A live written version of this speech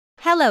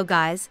Hello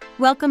guys,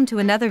 welcome to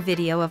another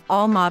video of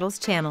All Models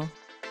channel.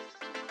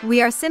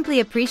 We are simply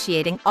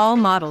appreciating all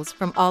models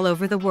from all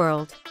over the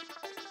world.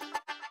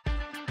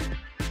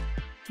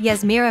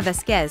 Yasmeira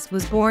Vasquez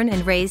was born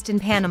and raised in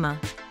Panama.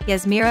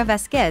 Yasmeira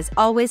Vasquez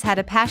always had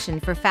a passion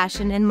for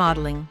fashion and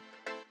modeling.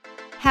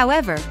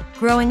 However,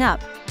 growing up,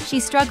 she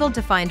struggled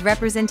to find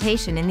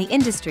representation in the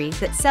industry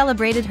that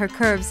celebrated her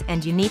curves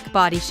and unique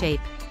body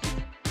shape.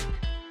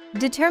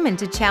 Determined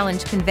to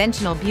challenge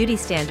conventional beauty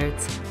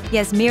standards,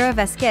 Yasmeira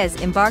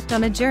Vasquez embarked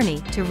on a journey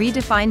to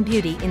redefine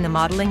beauty in the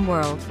modeling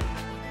world.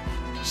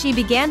 She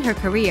began her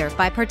career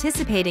by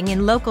participating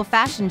in local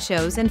fashion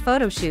shows and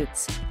photo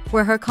shoots,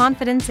 where her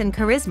confidence and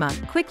charisma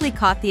quickly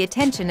caught the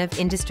attention of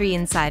industry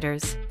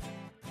insiders.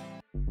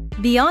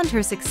 Beyond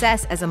her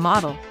success as a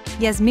model,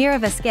 Yasmeira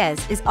Vasquez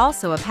is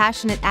also a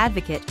passionate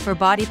advocate for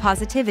body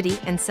positivity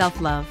and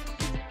self-love.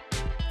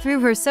 Through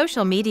her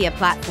social media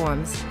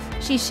platforms,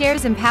 she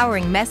shares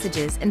empowering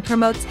messages and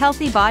promotes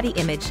healthy body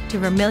image to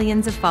her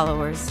millions of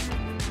followers.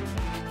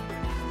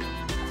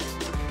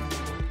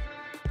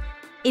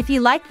 If you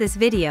like this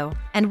video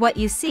and what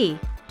you see,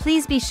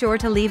 please be sure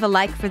to leave a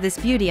like for this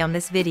beauty on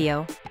this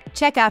video.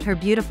 Check out her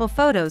beautiful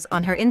photos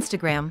on her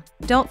Instagram.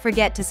 Don't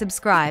forget to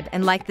subscribe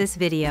and like this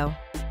video,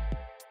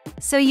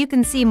 so you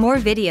can see more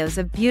videos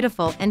of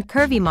beautiful and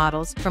curvy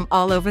models from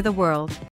all over the world.